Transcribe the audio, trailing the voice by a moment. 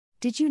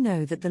Did you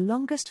know that the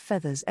longest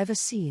feathers ever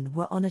seen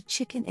were on a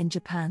chicken in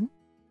Japan?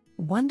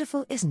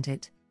 Wonderful, isn't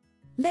it?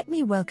 Let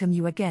me welcome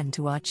you again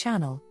to our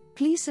channel.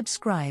 Please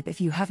subscribe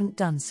if you haven't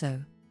done so.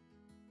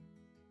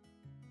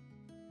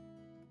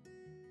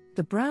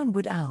 The brown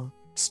wood owl,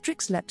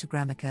 Strix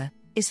leptogrammica,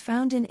 is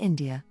found in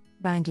India,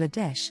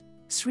 Bangladesh,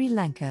 Sri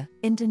Lanka,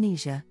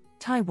 Indonesia,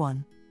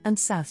 Taiwan, and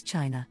South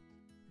China.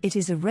 It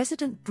is a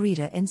resident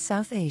breeder in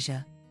South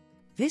Asia.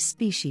 This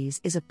species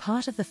is a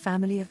part of the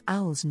family of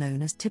owls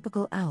known as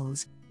typical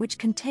owls, which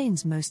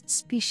contains most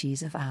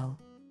species of owl.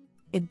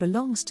 It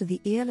belongs to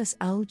the earless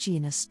owl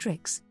genus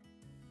Strix.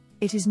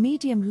 It is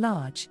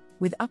medium-large,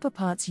 with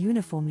upperparts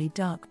uniformly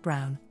dark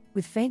brown,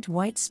 with faint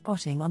white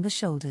spotting on the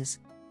shoulders.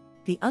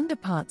 The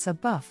underparts are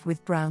buff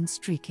with brown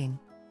streaking.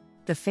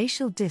 The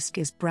facial disc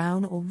is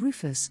brown or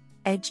rufous,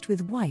 edged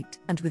with white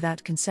and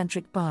without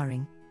concentric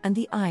barring, and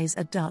the eyes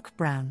are dark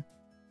brown.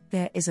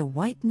 There is a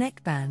white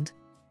neckband.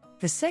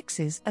 The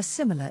sexes are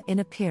similar in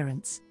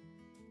appearance.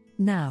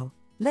 Now,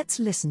 let's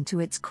listen to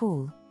its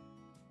call.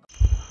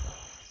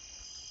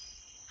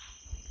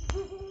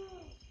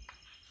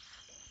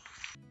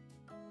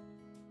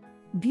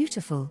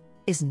 Beautiful,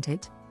 isn't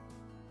it?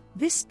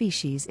 This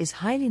species is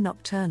highly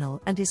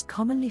nocturnal and is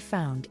commonly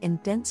found in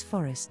dense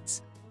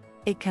forests.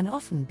 It can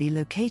often be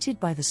located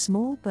by the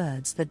small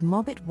birds that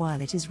mob it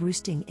while it is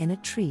roosting in a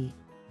tree.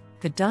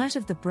 The diet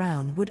of the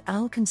brown wood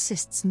owl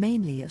consists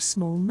mainly of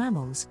small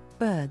mammals,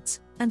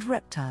 birds, and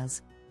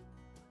reptiles.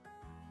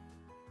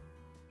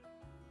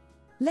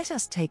 Let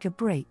us take a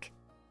break.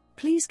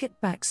 Please get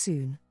back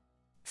soon.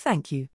 Thank you.